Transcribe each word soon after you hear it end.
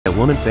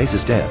woman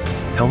faces death,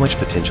 how much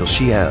potential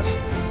she has.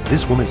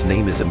 This woman's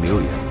name is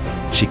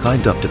Amelia. She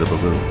climbed up to the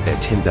balloon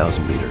at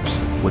 10,000 meters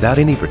without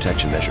any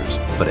protection measures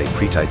but a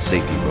pre-tied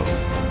safety rope.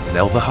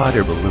 Now the hot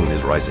air balloon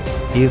is rising.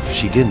 If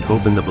she didn't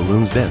open the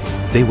balloon's vent,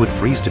 they would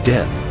freeze to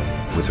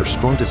death. With her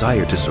strong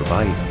desire to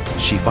survive,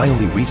 she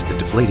finally reached the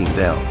deflating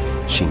valve.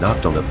 She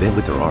knocked on the vent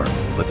with her arm,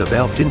 but the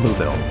valve didn't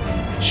move at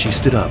all. She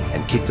stood up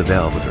and kicked the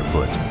valve with her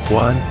foot.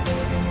 1,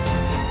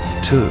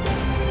 2,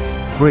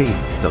 3.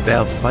 The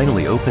valve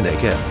finally opened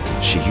again.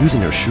 She using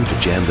her shoe to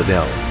jam the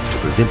valve to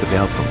prevent the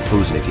valve from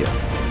closing again.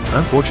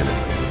 Unfortunately,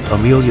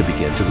 Amelia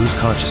began to lose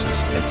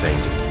consciousness and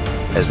fainted.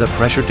 As the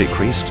pressure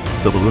decreased,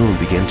 the balloon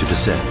began to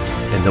descend,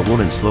 and the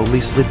woman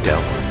slowly slid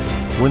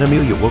downward. When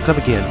Amelia woke up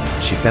again,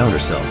 she found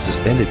herself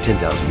suspended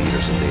 10,000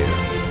 meters in the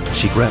air.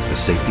 She grabbed the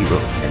safety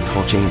rope and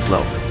called James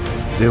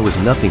Glaisher. There was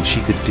nothing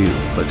she could do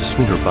but to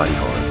swing her body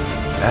hard.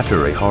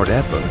 After a hard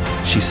effort,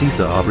 she seized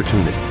the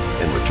opportunity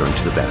and returned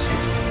to the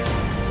basket.